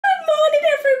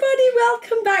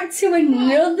welcome back to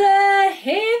another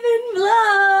Haven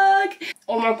vlog.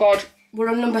 Oh my god, we're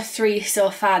on number 3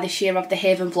 so far this year of the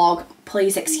Haven vlog.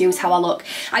 Please excuse how I look.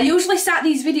 I usually start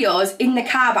these videos in the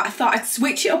car, but I thought I'd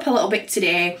switch it up a little bit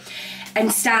today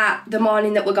and start the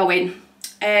morning that we're going.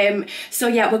 So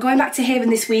yeah, we're going back to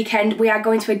Haven this weekend. We are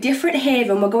going to a different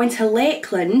Haven. We're going to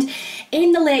Lakeland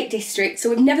in the Lake District. So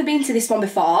we've never been to this one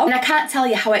before, and I can't tell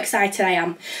you how excited I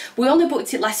am. We only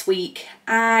booked it last week.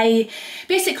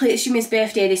 Basically it's Jimmy's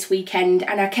birthday this weekend,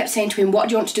 and I kept saying to him, what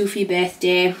do you want to do for your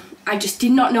birthday? I just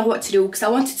did not know what to do because I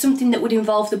wanted something that would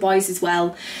involve the boys as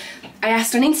well. I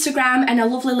asked on Instagram, and a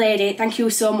lovely lady, thank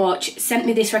you so much, sent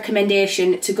me this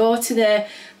recommendation to go to the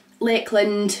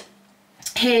Lakeland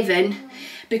Haven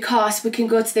because we can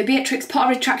go to the Beatrix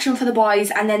Potter attraction for the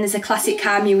boys, and then there's a classic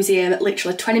car museum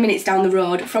literally 20 minutes down the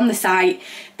road from the site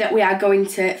that we are going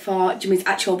to for Jimmy's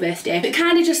actual birthday. It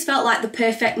kind of just felt like the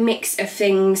perfect mix of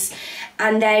things.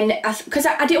 And then, because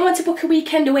I didn't want to book a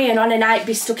weekend away and on a night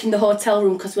be stuck in the hotel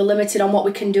room because we're limited on what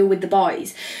we can do with the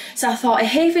boys. So I thought a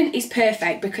Haven is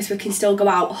perfect because we can still go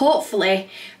out. Hopefully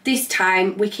this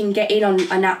time we can get in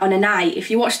on a night. If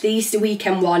you watch the Easter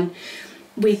weekend one,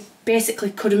 we basically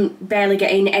couldn't barely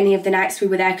get in any of the nights we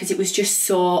were there because it was just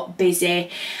so busy.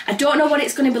 I don't know what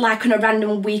it's going to be like on a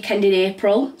random weekend in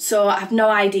April, so I have no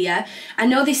idea. I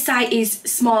know this site is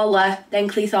smaller than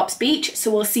Cleethorpes Beach, so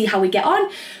we'll see how we get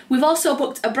on. We've also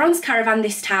booked a bronze caravan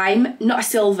this time, not a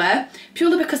silver,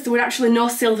 purely because there were actually no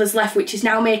silvers left, which is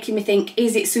now making me think,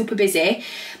 is it super busy?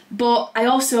 But I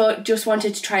also just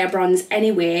wanted to try a bronze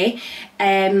anyway,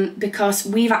 because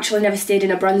we've actually never stayed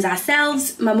in a bronze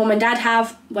ourselves. My mum and dad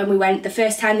have when we went the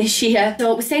first time this year.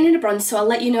 So we're staying in a bronze, so I'll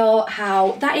let you know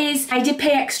how that is. I did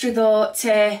pay extra though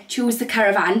to choose the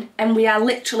caravan, and we are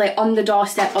literally on the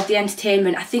doorstep of the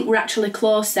entertainment. I think we're actually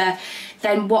closer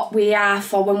than what we are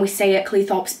for when we stay at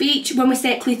Cleethorpes Beach. When we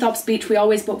stay at Cleethorpes Beach, we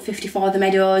always book 54 The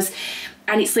Meadows,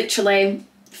 and it's literally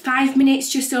 5 minutes,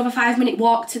 just over 5-minute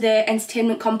walk to the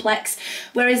entertainment complex,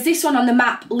 whereas this one on the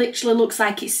map literally looks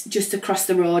like it's just across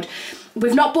the road.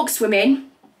 We've not booked swimming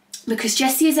because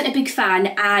Jessie isn't a big fan,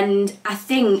 and I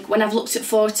think when I've looked at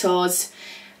photos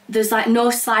there's like no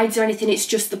slides or anything, it's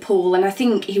just the pool, and I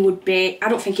think he would be, I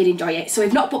don't think he'd enjoy it. So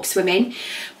we've not booked swimming,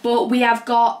 but we have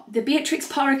got the Beatrix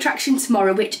Potter attraction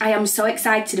tomorrow, which I am so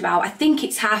excited about. I think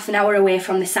it's half an hour away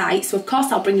from the site, so of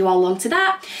course I'll bring you all along to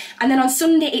that. And then on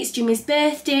Sunday it's Jimmy's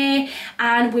birthday,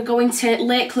 and we're going to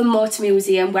Lakeland Motor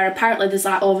Museum, where apparently there's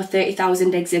like over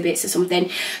 30,000 exhibits or something.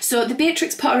 So the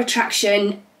Beatrix Potter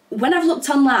attraction, when I've looked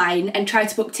online and tried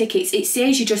to book tickets, it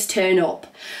says you just turn up.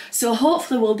 So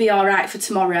hopefully we'll be alright for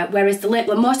tomorrow, whereas the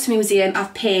Lakeland Motor Museum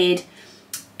I've paid,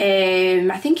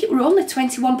 I think it were only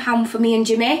 £21 for me and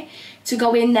Jimmy to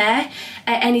go in there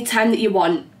at any time that you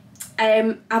want.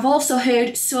 I've also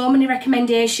heard so many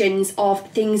recommendations of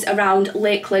things around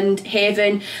Lakeland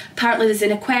Haven. Apparently there's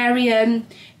an aquarium,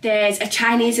 there's a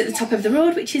Chinese at the top of the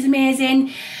road, which is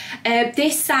amazing.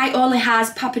 This site only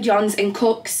has Papa John's and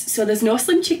Cook's, so there's no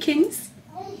Slim Chickens.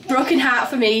 Broken heart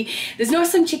for me. There's no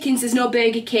Slim Chickens, there's no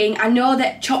Burger King. I know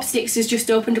that Chopsticks has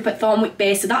just opened up at Thornwick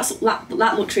Bay, so that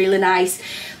looks really nice.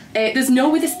 There's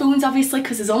no Witherspoons obviously,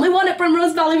 because there's only one at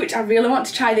Primrose Valley, which I really want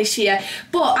to try this year.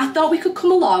 But I thought we could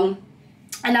come along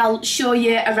and I'll show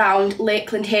you around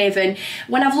Lakeland Haven.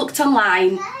 When I've looked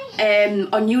online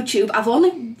on YouTube, I've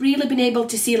only really been able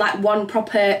to see like one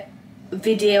proper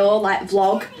video, like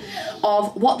vlog,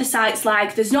 of what the site's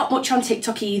like. There's not much on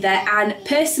TikTok either, and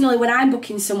personally when I'm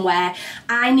booking somewhere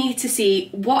I need to see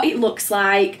what it looks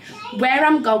like, where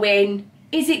I'm going,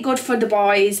 is it good for the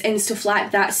boys and stuff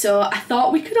like that. So I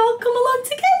thought we could all come along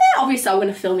together. Obviously I'm going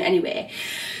to film it anyway.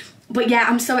 But yeah,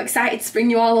 I'm so excited to bring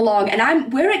you all along,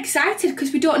 and we're excited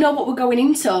because we don't know what we're going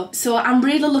into, so I'm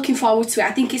really looking forward to it.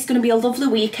 I think it's going to be a lovely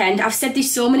weekend. I've said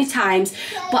this so many times,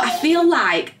 but I feel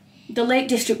like the Lake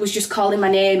District was just calling my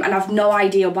name, and I've no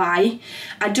idea why.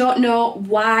 I don't know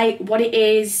what it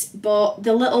is, but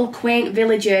the little quaint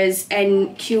villages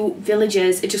and cute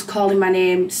villages are just calling my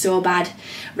name so bad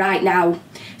right now.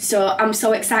 So I'm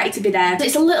so excited to be there.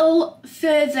 It's a little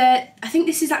further, I think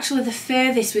this is actually the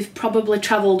furthest we've probably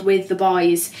travelled with the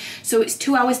boys. So it's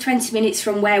 2 hours 20 minutes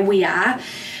from where we are.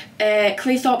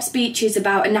 Cleethorpes Beach is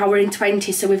about 1 hour and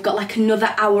 20, so we've got like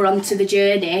another hour onto the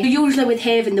journey. Usually with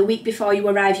Haven, the week before you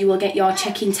arrive you will get your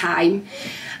check-in time,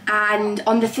 and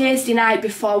on the Thursday night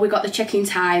before we got the check-in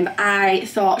time I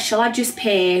thought, shall I just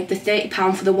pay the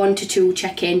 £30 for the 1 to 2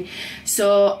 check-in?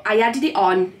 So I added it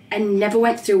on and never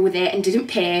went through with it and didn't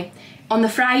pay. On the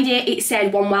Friday it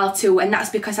said 1 while 2, and that's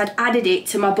because I'd added it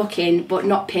to my booking but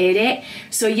not paid it.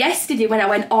 So yesterday when I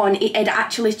went on, it had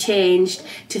actually changed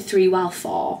to 3 while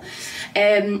 4,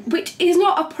 which is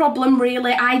not a problem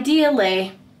really.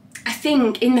 Ideally, I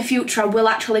think in the future I will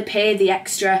actually pay the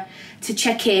extra to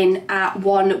check in at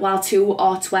 1 while 2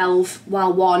 or 12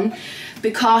 while 1,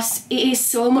 because it is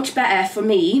so much better for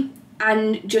me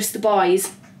and just the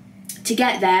boys to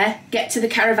get there, get to the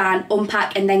caravan,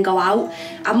 unpack and then go out.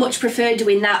 I much prefer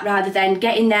doing that rather than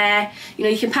getting there. You know,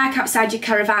 you can park outside your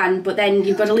caravan, but then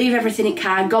you've got to leave everything in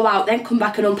car, go out, then come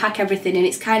back and unpack everything, and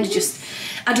it's kind of just,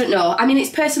 I don't know. I mean, it's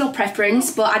personal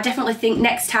preference, but I definitely think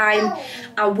next time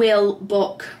I will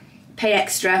pay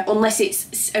extra, unless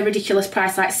it's a ridiculous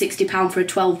price like £60 for a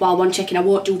 12 while 1 check-in. I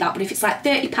won't do that, but if it's like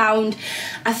 £30,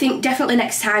 I think definitely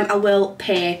next time I will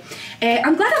pay.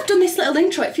 I'm glad I've done this little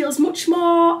intro. It feels much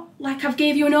more like I've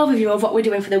gave you an overview of what we're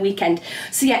doing for the weekend.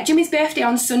 So yeah, Jimmy's birthday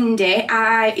on Sunday.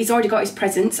 He's already got his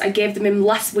presents. I gave them him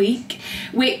last week,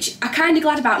 which I'm kind of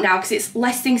glad about now because it's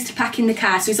less things to pack in the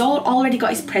car. So he's already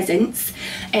got his presents,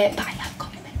 but I have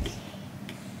got him a cake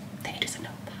that he doesn't know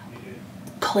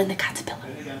about. Colin the caterpillar.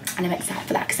 And I'm excited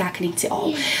for that because I can eat it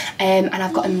all. And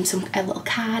I've got him a little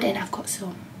card, and I've got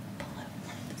some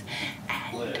balloons.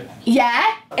 And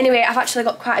yeah. Anyway, I've actually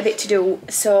got quite a bit to do,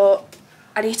 so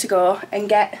I need to go and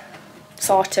get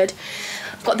sorted.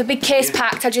 I've got the big case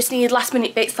packed. I just need last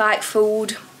minute bits like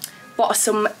food. Bought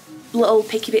some little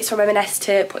picky bits from M&S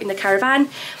to put in the caravan.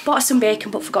 Bought some bacon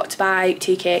but forgot to buy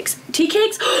tea cakes. Tea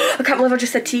cakes? I can't believe I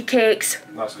just said tea cakes.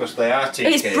 That's because they are tea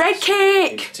cakes. It's bread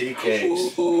cake! It's tea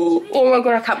cakes. Oh my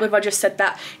god, I can't believe I just said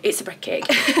that. It's a bread cake.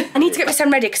 I need to get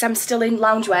myself ready because I'm still in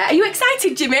loungewear. Are you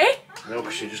excited, Jimmy? No,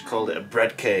 because she just called it a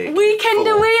bread cake. Weekend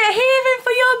away at Haven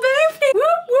for your birthday!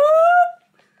 Whoop whoop!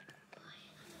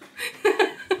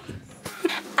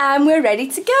 And we're ready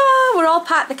to go. We're all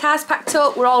packed, the car's packed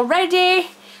up, we're all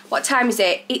ready. What time is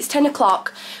it? It's 10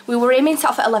 o'clock. We were aiming to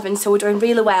off at 11, so we're doing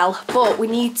really well. But we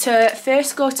need to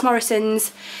first go to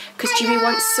Morrison's because Jimmy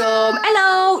wants some...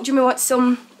 Hello! Jimmy wants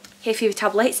some hay fever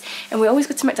tablets. And we always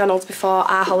go to McDonald's before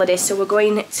our holidays, so we're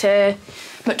going to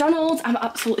McDonald's. I'm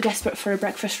absolutely desperate for a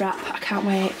breakfast wrap. I can't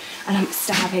wait. And I'm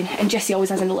starving. And Jessie always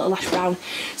has a little lash brown.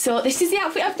 So this is the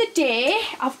outfit of the day.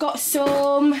 I've got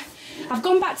some... I've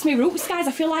gone back to my roots, guys.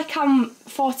 I feel like I'm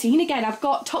 14 again. I've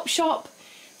got Topshop.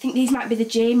 I think these might be the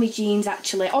Jamie jeans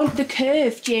actually, on the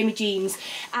curved Jamie jeans.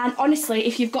 And honestly,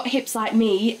 if you've got hips like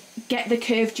me, get the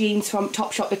curved jeans from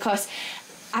Topshop because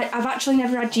I've actually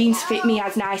never had jeans fit me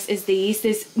as nice as these.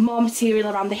 There's more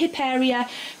material around the hip area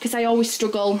because I always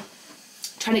struggle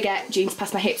trying to get jeans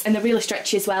past my hips, and they're really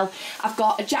stretchy as well. I've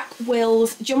got a Jack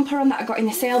Wills jumper on that I got in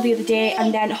the sale the other day,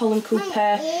 and then Holland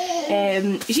Cooper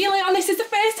gilet on. This is the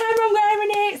first time I'm wearing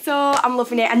it, so I'm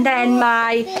loving it. And then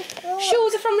my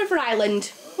shoes are from River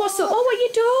Island. What's up? Oh, what you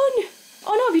done?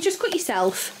 Oh no, have you just cut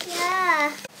yourself?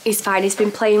 Yeah. He's fine. He's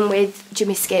been playing with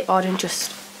Jimmy's skateboard and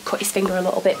just cut his finger a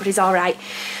little bit, but he's all right.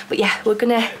 But yeah, we're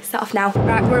gonna set off now.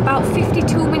 Right, we're about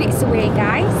 52 minutes away,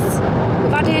 guys.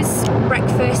 We've had his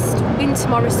breakfast, been to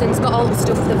Morrison's, got all the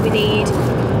stuff that we need.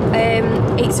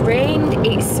 It's rained,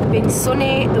 it's been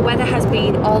sunny, the weather has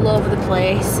been all over the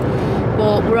place,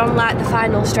 but we're on like the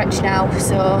final stretch now,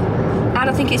 so I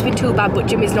don't think it's been too bad, but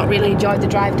Jimmy's not really enjoyed the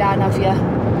drive down, have you?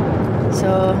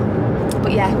 So,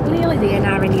 but yeah, we're nearly there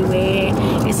now anyway.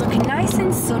 It's looking nice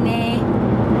and sunny,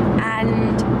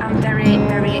 and I'm very,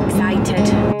 very excited.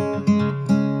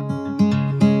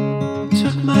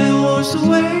 Took my horse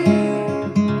away.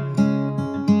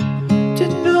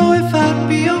 Didn't know if I'd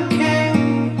be okay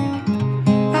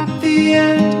at the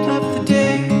end of the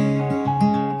day.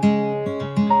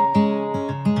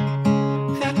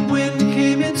 That wind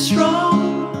came in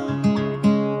strong,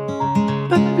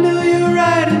 but blew you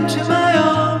right into my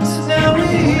arms. Now we're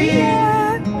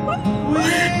here.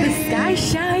 The sky's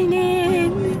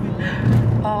shining.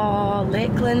 Oh,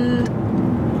 Lakeland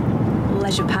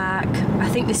Leisure Park. I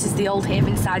think this is the old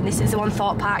Haven side. This is the one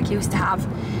Thorpe Park used to have.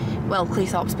 Well,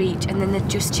 Cleethorpes Beach, and then they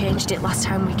just changed it last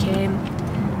time we came.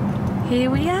 Here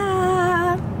we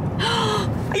are.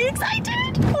 Are you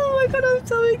excited? Oh my god, I'm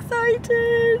so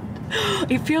excited.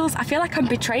 I feel like I'm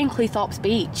betraying Cleethorpes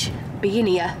Beach being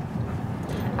here.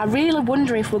 I really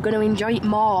wonder if we're going to enjoy it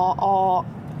more or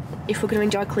if we're going to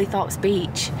enjoy Cleethorpes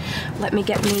Beach. Let me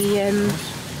get me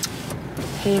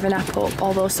Haven app up,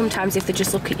 although sometimes if they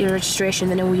just look at your registration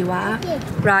they know who you are.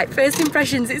 Right, first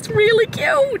impressions, it's really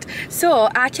cute. So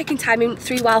our check-in time in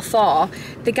 3 while 4,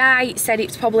 the guy said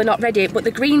it's probably not ready, but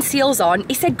the green seal's on.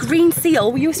 He said green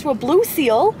seal. We used to have a blue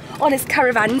seal on his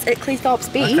caravans at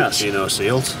Cleethorpes Beach. I can't see no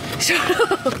seals.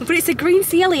 But it's a green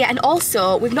seal here, and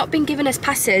also we've not been given us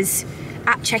passes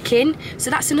at check-in. So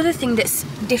that's another thing that's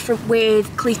different with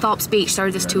Cleethorpes Beach.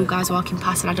 Sorry, there's two guys walking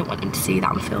past and I don't want them to see that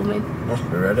I'm filming. Must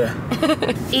be ready.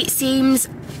 It seems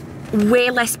way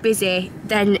less busy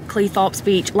than Cleethorpes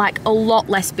Beach, like a lot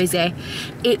less busy.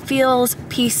 It feels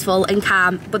peaceful and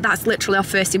calm, but that's literally our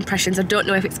first impressions. I don't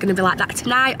know if it's going to be like that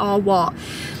tonight or what,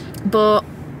 but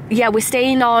yeah, we're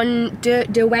staying on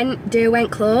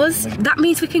Derwent Close. That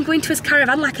means we can go into his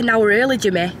caravan like an hour early,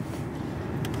 Jimmy.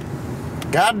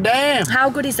 God damn! How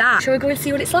good is that? Shall we go and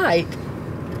see what it's like?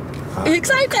 Are you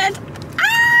excited?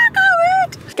 Ah,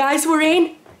 can't wait! Guys, we're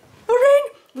in. We're in.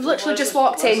 We've literally just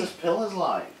walked in. What's this pillars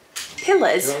like?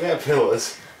 Pillars? You don't get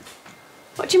pillars.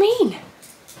 What do you mean?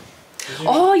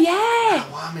 Oh yeah!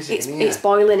 How warm is it in here? It's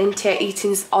boiling into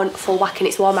eating's on full whack and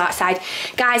it's warm outside.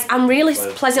 Guys, I'm really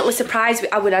pleasantly surprised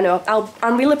with,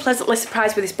 I'm really pleasantly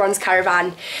surprised with this bronze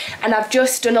caravan, and I've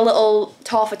just done a little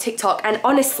tour for TikTok, and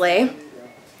honestly,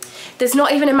 there's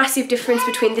not even a massive difference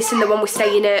between this and the one we're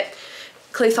staying at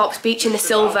Cleethorpes Beach in the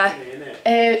silver.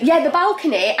 Yeah, the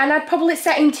balcony, and I'd probably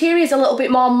set interiors a little bit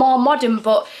more modern,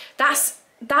 but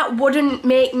that wouldn't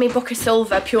make me book a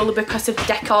silver purely because of the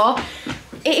decor.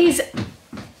 It is,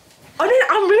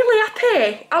 I'm really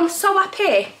happy. I'm so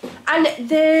happy. And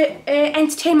the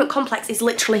entertainment complex is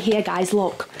literally here, guys,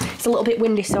 look. It's a little bit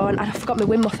windy, so I forgot my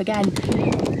wind muff again.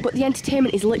 But the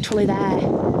entertainment is literally there.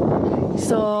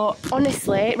 So,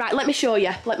 honestly, right, let me show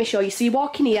you. So you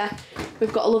walk in here,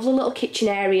 we've got a lovely little kitchen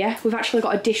area. We've actually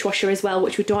got a dishwasher as well,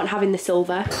 which we don't have in the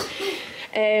silver.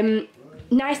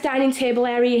 Nice dining table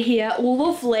area here,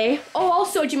 lovely. Oh,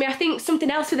 also, Jimmy, I think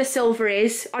something else with the silver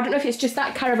is, I don't know if it's just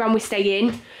that caravan we stay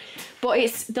in, but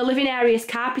it's the living area is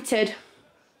carpeted,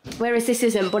 whereas this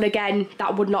isn't, but again,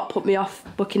 that would not put me off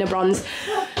booking a bronze.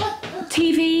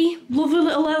 TV, lovely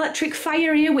little electric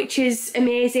fire here, which is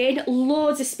amazing.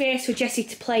 Loads of space for Jessie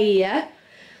to play here.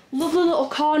 Lovely little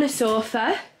corner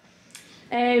sofa.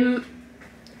 Like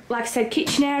I said,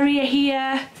 kitchen area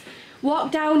here.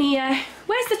 Walk down here.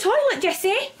 Where's the toilet, Jessie?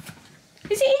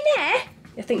 Is it in there?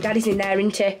 I think Daddy's in there,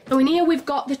 isn't he? Oh, in here we've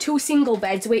got the two single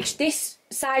beds, which this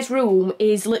size room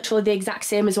is literally the exact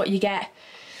same as what you get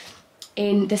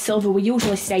in the silver we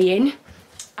usually stay in.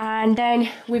 And then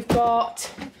we've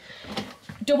got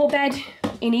double bed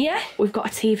in here. We've got a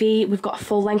TV, we've got a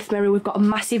full length mirror, we've got a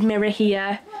massive mirror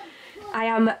here. I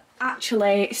am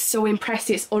actually so impressed,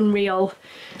 it's unreal.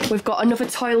 We've got another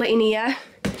toilet in here,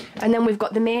 and then we've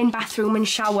got the main bathroom and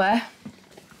shower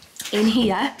in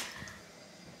here.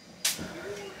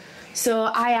 So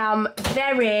I am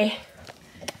very,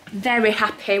 very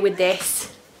happy with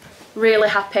this. Really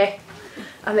happy.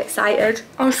 I'm excited.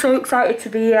 I'm so excited to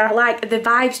be here. Like, the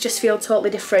vibes just feel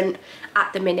totally different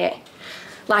at the minute.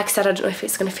 Like I said, I don't know if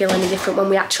it's going to feel any different when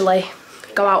we actually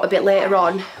go out a bit later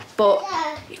on, but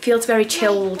it feels very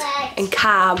chilled and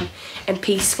calm and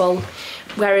peaceful,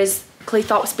 whereas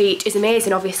Cleethorpes Beach is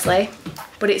amazing, obviously,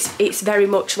 but it's very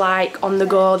much like on the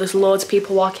go. There's loads of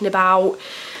people walking about,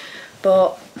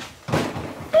 but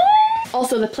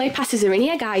also the play passes are in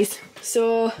here, guys,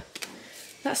 so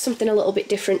that's something a little bit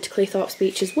different to Cleethorpes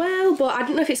Beach as well, but I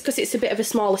don't know if it's because it's a bit of a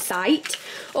smaller site.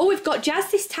 Oh, we've got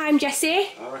jazz this time, Jessie.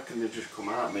 I reckon they've just come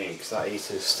at me because that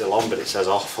heater's still on, but it says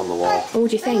off on the wall. Oh,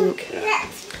 do you think?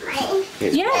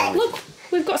 Yeah, look,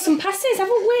 we've got some passes,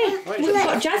 haven't we? We've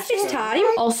got jazz this time.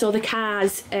 Also, the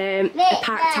cars are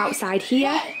parked outside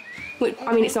here.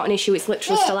 I mean, it's not an issue, it's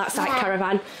literally still outside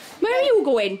caravan. Where are you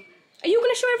going? Are you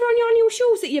going to show everyone your new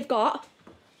shoes that you've got?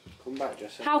 Come back,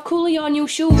 Jessie. How cool are your new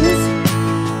shoes?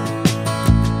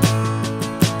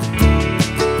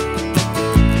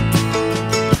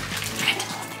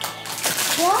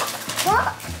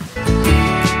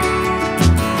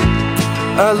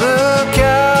 I look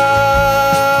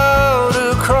out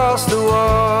across the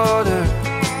water.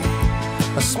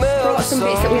 I smell Brought some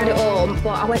bits that we had at home,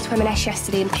 but I went to M&S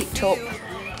yesterday and picked up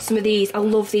some of these. I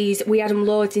love these. We had them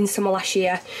loads in summer last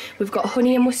year. We've got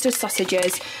honey and mustard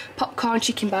sausages, popcorn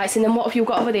chicken bites, and then what have you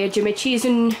got over there, Jimmy? Cheese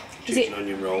and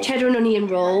onion rolls. Cheddar and onion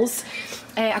rolls.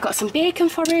 I got some bacon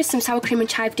for us, some sour cream and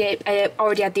chive dip. I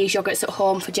already had these yogurts at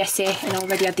home for Jessie, and I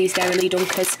already had these Dairy Lee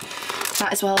Dunkers.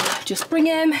 Might as well just bring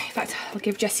them. In fact, I'll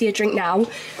give Jessie a drink now.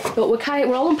 But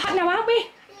we're all unpacked now, aren't we?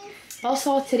 All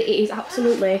sorted. It is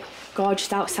absolutely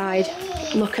gorgeous outside.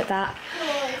 Look at that.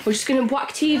 We're just going to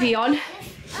whack TV on.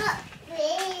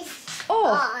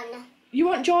 Oh, you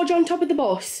want George on top of the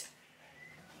bus?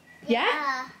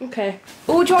 Yeah? Okay.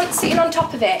 Oh, do you want sitting on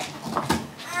top of it?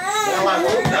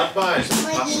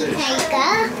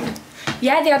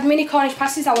 Yeah, they had mini Cornish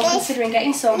passes. I was considering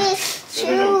getting some.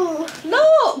 Look,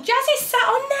 Jazzy's sat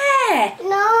on there.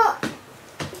 No,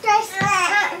 just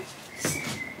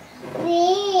me.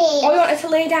 Oh, you want her to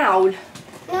lay down?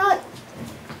 No,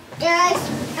 just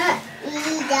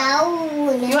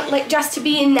down. You want like Jazz to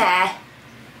be in there?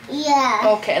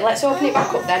 Yeah. Okay, let's open it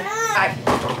back up then. Right.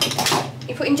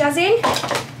 You putting Jazz in?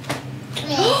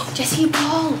 Yes. Jessie,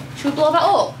 ball. Should we blow that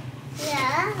up?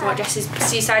 Yeah. Got Jessie's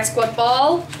Seaside Squad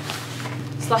ball.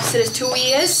 It's lasted us 2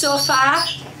 years so far.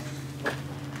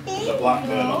 There's a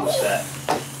blackbird on the set.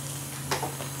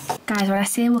 Guys, when I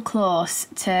say we're close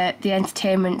to the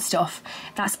entertainment stuff,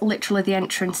 that's literally the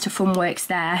entrance to Funworks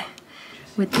there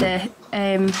with the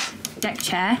deck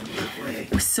chair.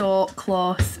 We're so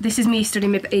close. This is me stood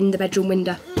in the bedroom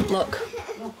window. Look.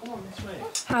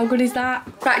 How good is that?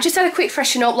 Right, just had a quick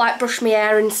freshen up, like brush my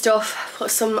hair and stuff,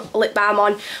 put some lip balm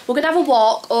on. We're gonna have a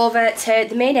walk over to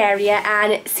the main area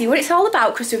and see what it's all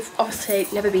about because we've obviously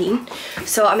never been.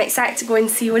 So I'm excited to go and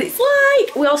see what it's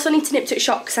like. We also need to nip to the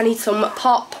shop because I need some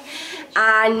pop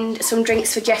and some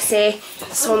drinks for Jessie,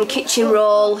 some kitchen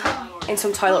roll and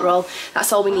some toilet roll.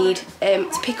 That's all we need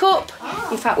to pick up.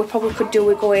 In fact, we probably could do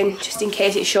with going just in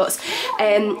case it shuts.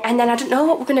 And then I don't know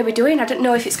what we're going to be doing. I don't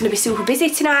know if it's going to be super busy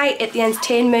tonight at the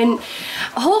entertainment.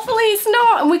 Hopefully it's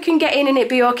not and we can get in and it'd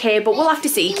be okay, but we'll have to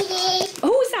see.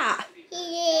 Who's that?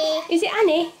 Is it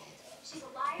Annie?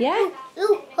 Yeah?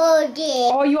 You hold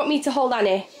it. Or you want me to hold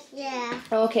Annie? Yeah.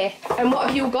 Okay. And what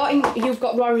have you got? You've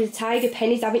got Rory the Tiger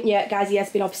pennies, haven't you? Guys, he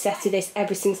has been obsessed with this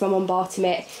ever since my mum bought him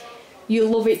it. You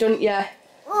love it, don't you?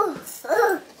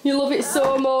 You love it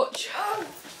so much.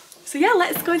 So yeah,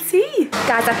 let's go and see.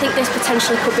 Guys, I think this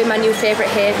potentially could be my new favourite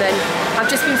haven. I've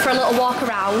just been for a little walk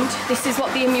around. This is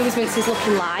what the amusements is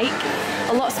looking like.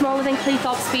 A lot smaller than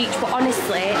Cleethorpes Beach, but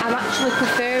honestly, I'm actually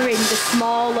preferring the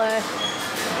smaller,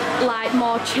 like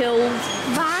more chilled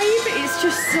vibe. It's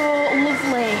just so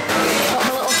lovely. Got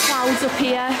the little clouds up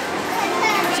here.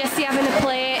 Jessie having a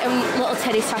play and little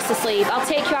Teddy's fast asleep. I'll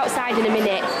take you outside in a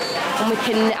minute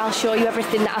and I'll show you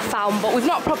everything that I found, but we've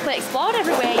not properly explored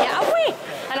everywhere yet, have we?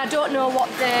 And I don't know what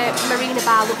the marina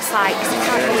bar looks like because we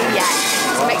can't go in yet.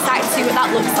 So I'm excited to see what that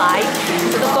looks like.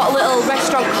 So they've got a little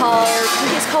restaurant called, I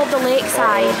think it's called the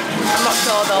Lakeside. I'm not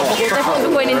sure though, but we'll definitely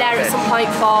be going in there at some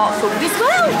point for food as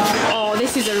well. Oh,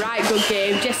 this is a right good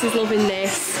game. Jessie's loving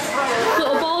this.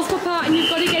 Little balls pop out and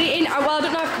you've got to get it in. Well, I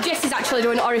don't know if Jessie's actually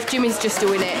doing it or if Jimmy's just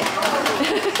doing it.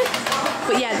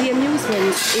 But yeah, the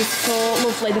amusement is so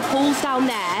lovely. The pool's down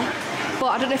there, but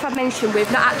I don't know if I've mentioned we've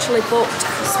not actually booked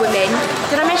swimming.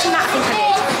 Did I mention that? I think I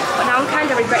did. But now I'm kind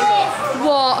of regretting it.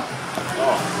 What?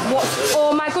 What?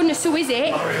 Oh my goodness, who is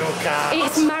it? Mario Kart.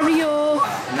 It's Mario.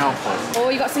 No. Oh,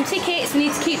 you got some tickets. We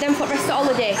need to keep them for the rest of the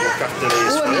holiday. After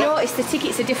these. Oh, have you noticed the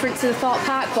tickets are different to the Thorpe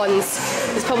Park ones?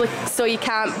 It's probably so you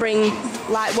can't bring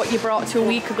like what you brought to a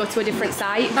week ago to a different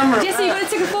site. Jessie, you got to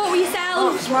take a photo with yourself.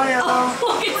 Oh, it's Mario. Oh,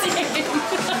 look at him.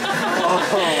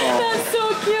 That's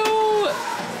so cute.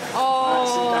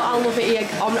 Oh, I love it here.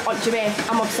 Jimmy,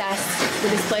 I'm obsessed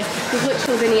with this place. We've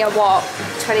literally been here, what,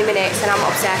 20 minutes and I'm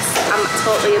obsessed. I'm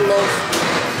totally in love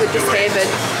with this haven.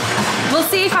 We'll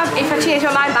see if I change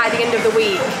my mind by the end of the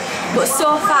week. But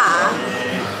so far,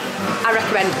 I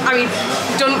recommend. I mean,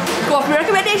 don't go off my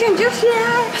recommendation just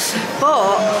yet.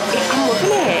 But I'm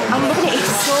loving it. I'm loving it.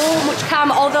 It's so much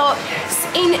calmer. Although,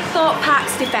 in Thorpe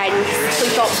Park's defence,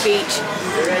 Cleethorpes Beach,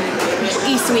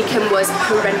 Easter weekend was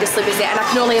horrendously busy, and I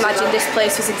can only imagine this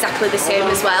place was exactly the same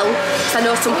as well. Because I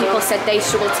know some people said they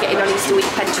struggled to get in on Easter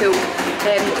weekend too.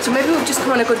 So maybe we've just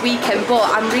come on a good weekend, but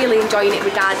I'm really enjoying it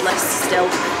regardless still.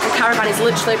 The caravan is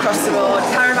literally across the road.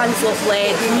 Caravan's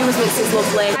lovely, the amusements is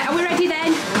lovely. Right, are we ready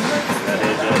then?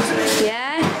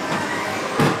 Yeah?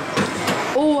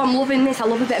 Oh, I'm loving this. I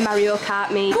love a bit of Mario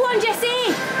Kart, me. Go on,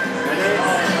 Jessie!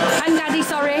 And Daddy,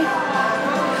 sorry.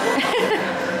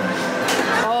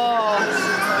 Oh.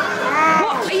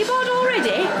 What? Are you bored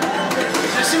already?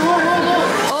 Jessie, whoa.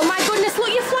 Oh my goodness,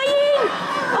 look, you're flying!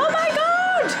 Oh my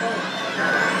god!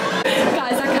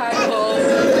 Guys, I can't go.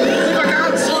 I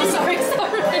can't see. Oh, sorry.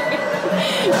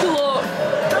 Look.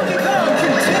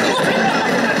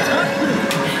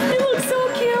 It looks so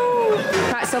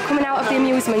cute. Right, so coming out of the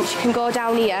amusements, you can go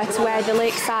down here to where the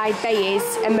Lakeside Bay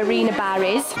is and Marina Bar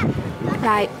is.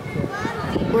 Right,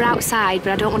 we're outside,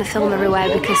 but I don't want to film everywhere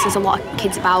because there's a lot of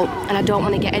kids about and I don't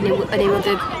want to get any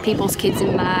other people's kids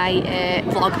in my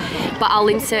vlog, but I'll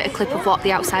insert a clip of what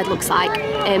the outside looks like.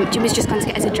 Jimmy's just gone to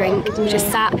get us a drink. We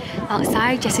just sat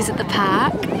outside. Jessie's at the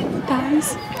park.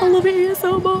 Guys, I love it here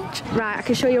so much. Right, I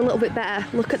can show you a little bit better.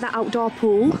 Look at that outdoor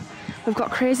pool. We've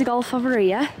got crazy golf over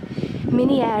here,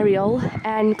 mini aerial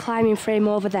and climbing frame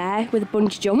over there with a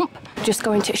bungee jump. Just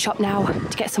going to the shop now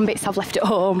to get some bits I've left at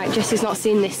home. Right, Jessie's not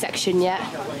seen this section yet.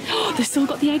 Oh, they've still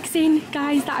got the eggs in,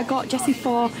 guys, that I got Jessie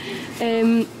for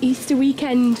Easter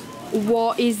weekend.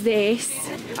 What is this?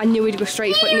 I knew he'd go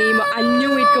straight for Nemo. I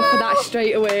knew he'd go for that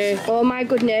straight away. Oh my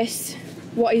goodness.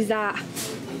 What is that?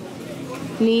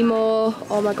 Nemo.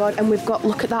 Oh my god. And we've got,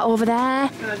 look at that over there.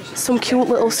 Some cute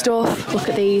little stuff. Look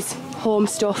at these. Home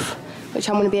stuff, which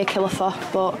I'm going to be a killer for.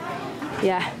 But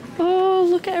yeah. Oh,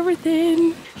 look at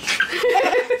everything.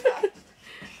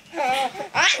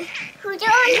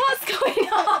 What's going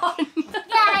on?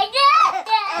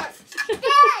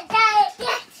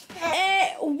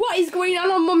 What is going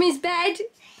on Mummy's bed?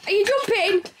 Are you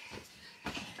jumping?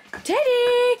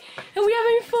 Teddy, are we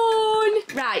having fun?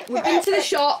 Right, we've been to the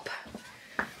shop.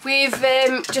 We've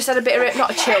just had a bit of,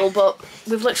 not a chill, but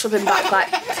we've literally been back like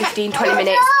 15-20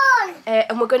 minutes.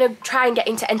 And we're going to try and get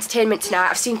into entertainment tonight.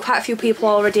 I've seen quite a few people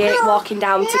already walking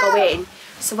down to go in.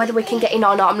 So whether we can get in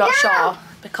or not, I'm not sure.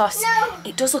 Because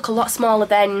it does look a lot smaller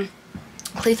than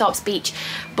Cleethorpes Beach.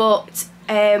 But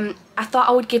I thought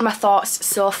I would give my thoughts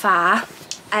so far.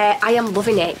 I am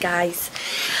loving it, guys.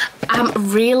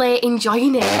 I'm really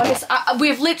enjoying it. Honestly,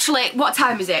 we've literally, what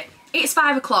time is it? It's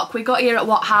 5 o'clock. We got here at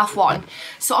what, 1:30.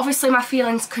 So obviously my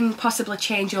feelings can possibly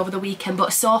change over the weekend,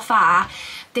 but so far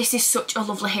this is such a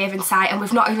lovely haven site and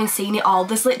we've not even seen it all.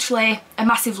 There's literally a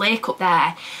massive lake up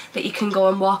there that you can go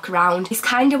and walk around. It's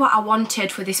kind of what I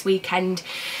wanted for this weekend,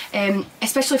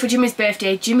 especially for Jimmy's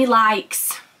birthday. Jimmy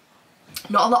likes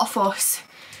not a lot of fuss.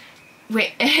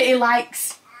 He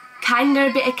likes kind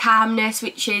of a bit of calmness,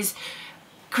 which is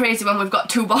crazy when we've got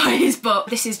 2 boys, but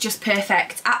this is just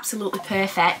perfect, absolutely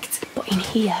perfect. But in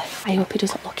here, I hope he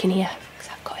doesn't look in here,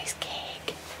 because I've got his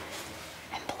cake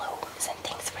and balloons and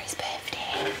things for his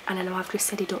birthday. And I know I've just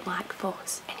said he don't like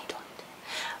fuss, and he don't.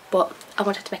 But I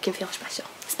wanted to make him feel special.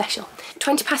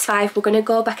 5:20, we're going to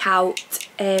go back out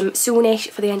soonish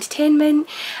for the entertainment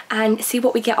and see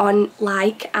what we get on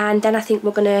like, and then I think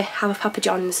we're going to have a Papa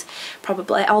John's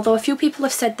probably, although a few people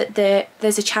have said that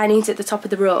there's a Chinese at the top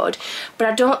of the road, but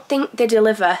I don't think they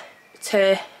deliver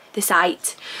to the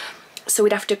site, so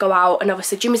we'd have to go out. And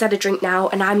obviously Jimmy's had a drink now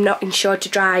and I'm not insured to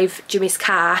drive Jimmy's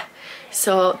car,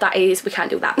 so that is, we can't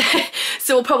do that.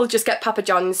 So we'll probably just get Papa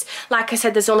John's. Like I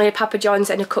said, there's only a Papa John's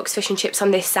and a Cook's Fish and Chips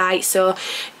on this site, so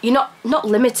you're not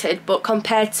limited, but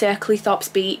compared to Cleethorpes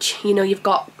Beach, you know, you've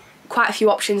got quite a few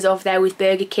options over there with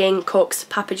Burger King, Cook's,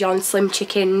 Papa John's, Slim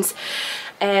Chickens.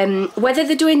 Whether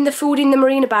they're doing the food in the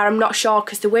Marina Bar, I'm not sure,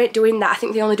 because they weren't doing that. I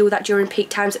think they only do that during peak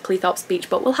times at Cleethorpes Beach,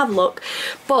 but we'll have a look.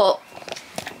 But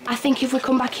I think if we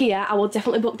come back here, I will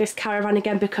definitely book this caravan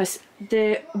again, because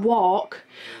the walk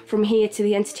from here to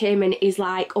the entertainment is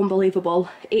like unbelievable.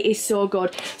 It is so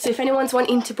good. So if anyone's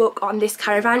wanting to book on this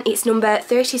caravan, it's number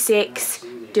 36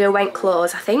 Derwent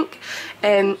Close, I think.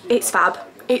 It's fab.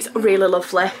 It's really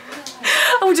lovely.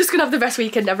 I'm just gonna have the best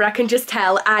weekend ever, I can just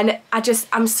tell, and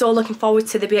I'm so looking forward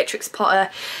to the Beatrix Potter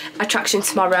attraction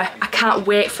tomorrow. I can't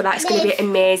wait for that. It's gonna be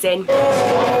amazing.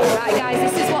 Right guys,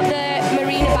 this is what the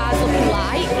Marina Bar's looking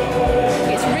like.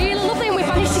 It's really lovely and we've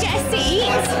managed to get a seat.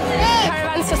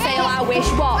 Caravans for sale, I wish.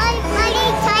 What?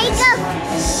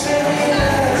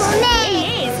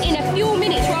 He is. In a few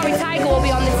minutes Rory Tiger will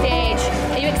be on the stage.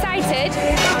 Are you excited?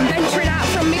 I'm venturing out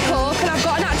from my Coke and I've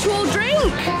got an actual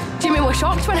drink. Jimmy was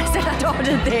shocked when I said I'd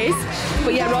ordered this.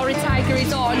 But yeah, Rory Tiger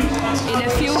is on in a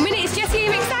few minutes. Jessie,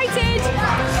 are you excited?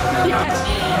 Yeah.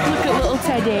 Look at little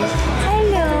Teddy.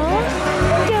 Hello.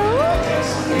 Hello.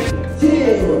 2,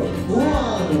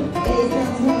 1,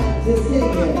 it's time to sing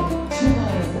it.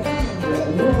 Charles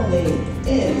and rolling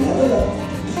in, level up.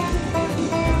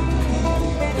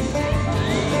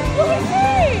 Look at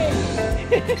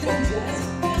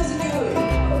How's it going?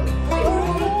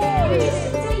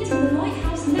 Updating the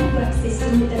Lighthouse network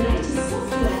system with the latest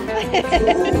software.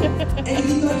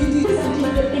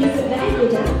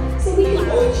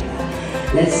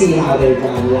 Let's see how they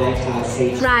run Lighthouse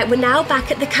H. Right, we're now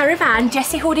back at the caravan.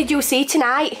 Jessie, who did you see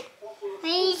tonight?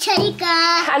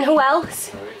 And who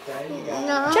else?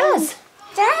 No. Jazz.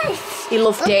 He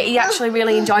loved it. He actually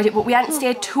really enjoyed it, but we hadn't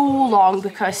stayed too long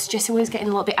because Jessie was getting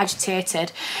a little bit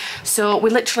agitated. So we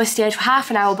literally stayed for half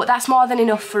an hour, but that's more than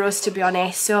enough for us, to be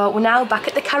honest. So we're now back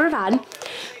at the caravan.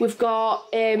 We've got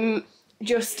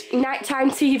just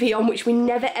nighttime TV on, which we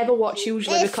never ever watch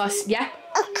usually because, yeah?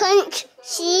 I can't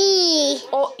see.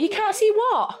 Oh, you can't see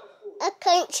what? I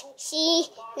can't see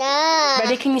now.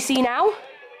 Ready, can you see now?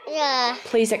 Yeah.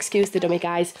 Please excuse the dummy,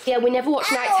 guys. Yeah, we never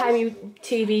watch nighttime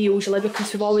TV usually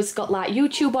because we've always got like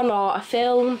YouTube on or a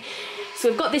film. So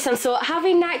we've got this on. So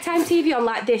having nighttime TV on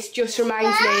like this just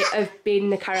reminds me of being in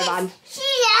the caravan.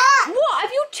 What?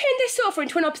 Have you turned this sofa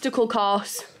into an obstacle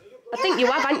course? I think you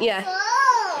have, haven't you?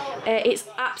 It's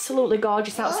absolutely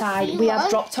gorgeous outside. We have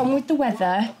dropped on with the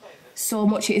weather. so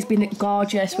much. It has been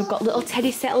gorgeous. We've got little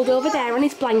Teddy settled over there on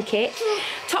his blanket.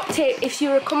 Top tip, if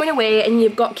you're coming away and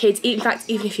you've got kids, in fact,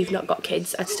 even if you've not got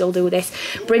kids, I'd still do this.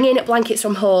 Bringing blankets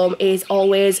from home is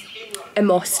always a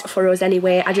must for us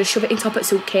anyway. I just shove it in top of a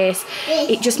suitcase.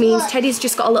 It just means Teddy's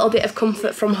just got a little bit of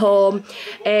comfort from home.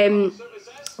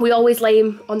 We always lay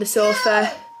him on the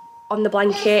sofa, on the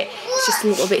blanket. It's just a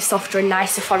little bit softer and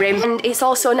nicer for him. And it's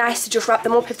also nice to just wrap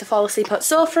them up if they fall asleep on the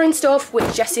sofa and stuff,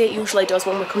 which Jessie usually does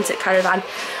when we come to the caravan.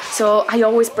 So I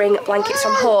always bring blankets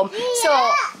from home.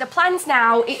 So the plans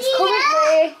now, it's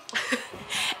currently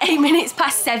 8 minutes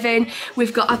past 7.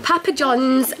 We've got our Papa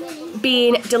John's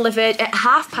being delivered at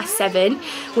 7:30,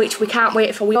 which we can't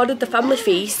wait for. We ordered the family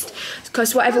feast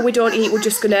because whatever we don't eat, we're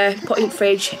just gonna put in the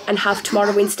fridge and have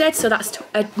tomorrow instead. So that's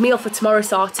a meal for tomorrow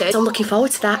sorted. So I'm looking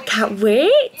forward to that. Can't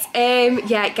wait.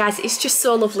 Yeah, guys, it's just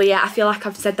so lovely. Yeah, I feel like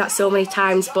I've said that so many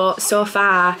times, but so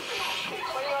far,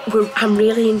 I'm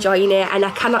really enjoying it, and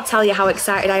I cannot tell you how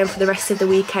excited I am for the rest of the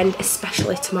weekend,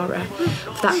 especially tomorrow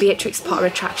for that Beatrix Potter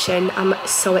attraction. I'm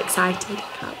so excited.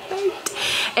 Can't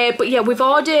wait. But yeah, we've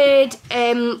ordered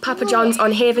Papa John's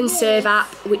on Haven Serve app,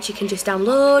 which you can just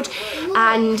download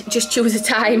and just choose a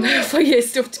time for your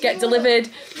stuff to get delivered.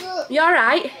 You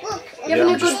alright? Yeah,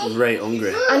 I'm just right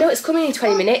hungry. I know it's coming in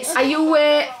 20 minutes. Are you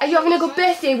having a good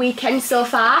birthday weekend so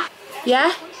far?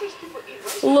 Yeah?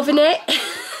 Loving it?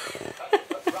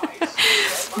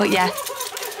 But yeah,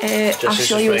 I'll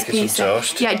show you his pizza.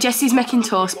 Yeah, Jesse's making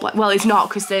toast. Well, he's not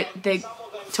because the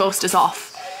toaster's off.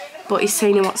 But he's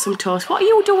saying he wants some toast. What are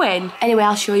you doing? Anyway,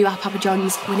 I'll show you our Papa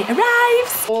John's when it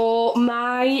arrives. Oh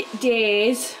my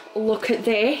days, look at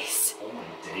this.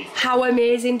 How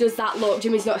amazing does that look?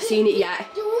 Jimmy's not seen it yet.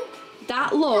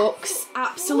 That looks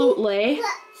absolutely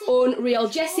unreal.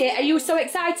 Jesse, are you so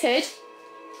excited?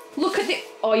 Look at the...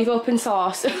 Oh, you've opened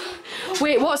sauce.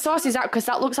 Wait, what sauce is that? Because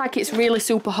that looks like it's really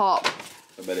super hot.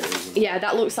 I bet it is. Yeah,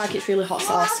 that looks like it's really hot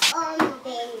sauce.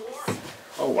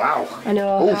 Oh, wow. I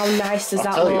know. Oof. How nice does that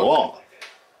look? I'll tell you what.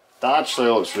 That actually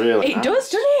looks really nice. It does,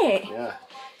 doesn't it? Yeah.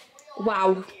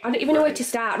 Wow. I don't even know where to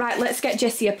start. Right, let's get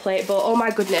Jessie a plate, but oh my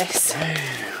goodness.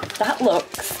 That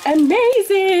looks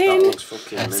amazing. That looks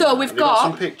fucking amazing. So we've got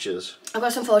some pictures. I've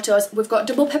got some photos. We've got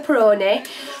double pepperoni.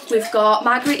 We've got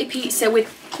margherita pizza with...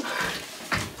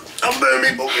 I'm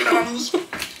burning fucking hands.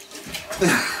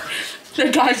 The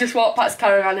guy just walked past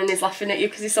caravan and is laughing at you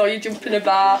because he saw you jump in a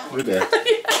bar. We're there.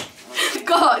 Yeah. We've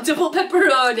got double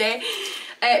pepperoni.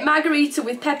 Margherita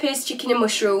with peppers, chicken and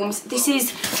mushrooms. This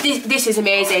is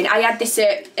amazing. I had this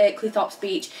at Cleethorpes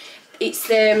Beach. It's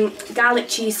garlic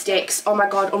cheese sticks. Oh my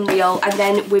god, unreal. And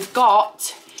then we've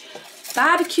got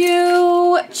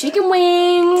barbecue chicken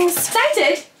wings.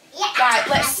 Excited? Yeah. Right,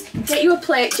 let's get you a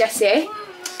plate, Jessie.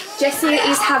 Jessie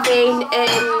is having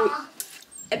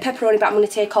a pepperoni, but I'm going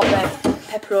to take all the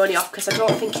pepperoni off because I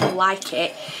don't think he'll like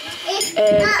it.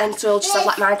 And so we'll just have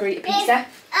like margherita pizza.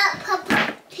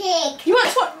 Peppa Pig. You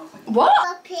want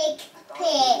what? Peppa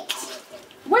Pig.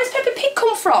 Where's Peppa Pig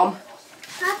come from?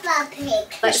 Peppa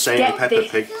Pig. Let's say a Peppa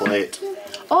Pig plate.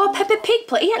 Oh, Peppa Pig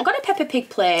plate. He hasn't got a Peppa Pig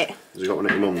plate. Has he got one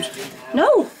at your mum's?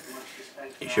 No.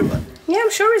 He should have. Yeah,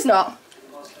 I'm sure he's not.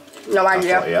 No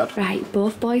idea. I thought he had. Right,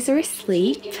 both boys are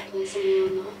asleep.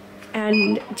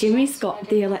 And Jimmy's got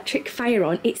the electric fire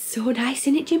on. It's so nice,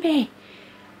 isn't it, Jimmy?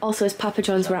 Also, his Papa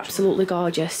John's were absolutely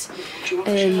gorgeous.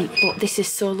 But this is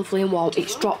so lovely and warm.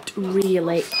 It's dropped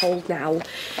really cold now.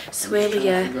 So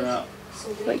earlier...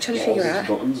 What are you trying to figure out?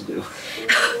 Buttons do.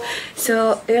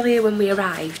 So earlier when we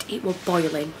arrived, it was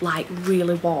boiling, like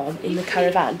really warm in the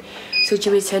caravan. So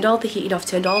Jimmy turned all the heating off,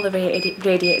 turned all the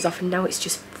radiators off, and now it's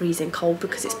just freezing cold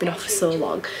because it's been off for so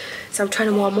long. So I'm trying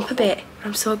to warm up a bit.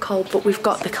 I'm so cold, but we've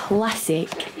got the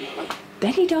classic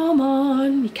Benidorm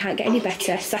on. You can't get any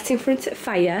better. Sat in front of the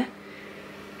fire.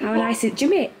 How nice is it?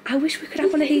 Jimmy, I wish we could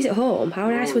have one of these at home.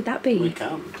 How nice would that be? We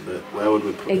can, but where would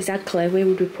we put it? Exactly, where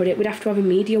would we put it? We'd have to have a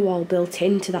media wall built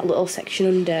into that little section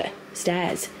under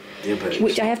stairs. Yeah, but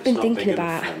which I have been thinking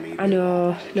about. I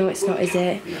know, no it's not, is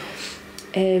it?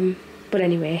 No. But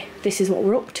anyway, this is what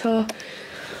we're up to.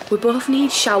 We both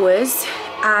need showers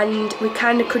and we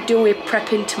kind of could do with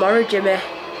prepping tomorrow, Jimmy.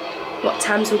 What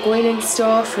times we're going and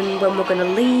stuff and when we're going to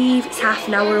leave. It's half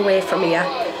an hour away from here.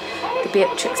 The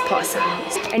Beatrix Potter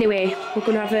site. Anyway, we're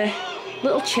going to have a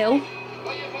little chill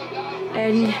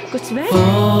and go to bed.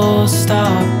 Full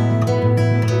stop.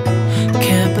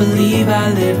 Can't believe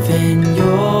I live in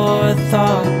your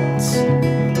thoughts.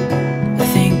 I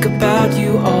think about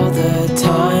you all the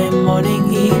time,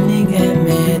 morning, evening, and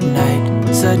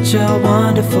midnight. Such a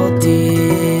wonderful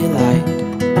delight.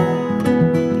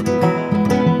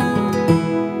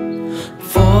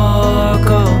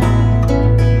 Forgo,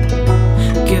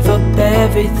 give up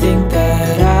everything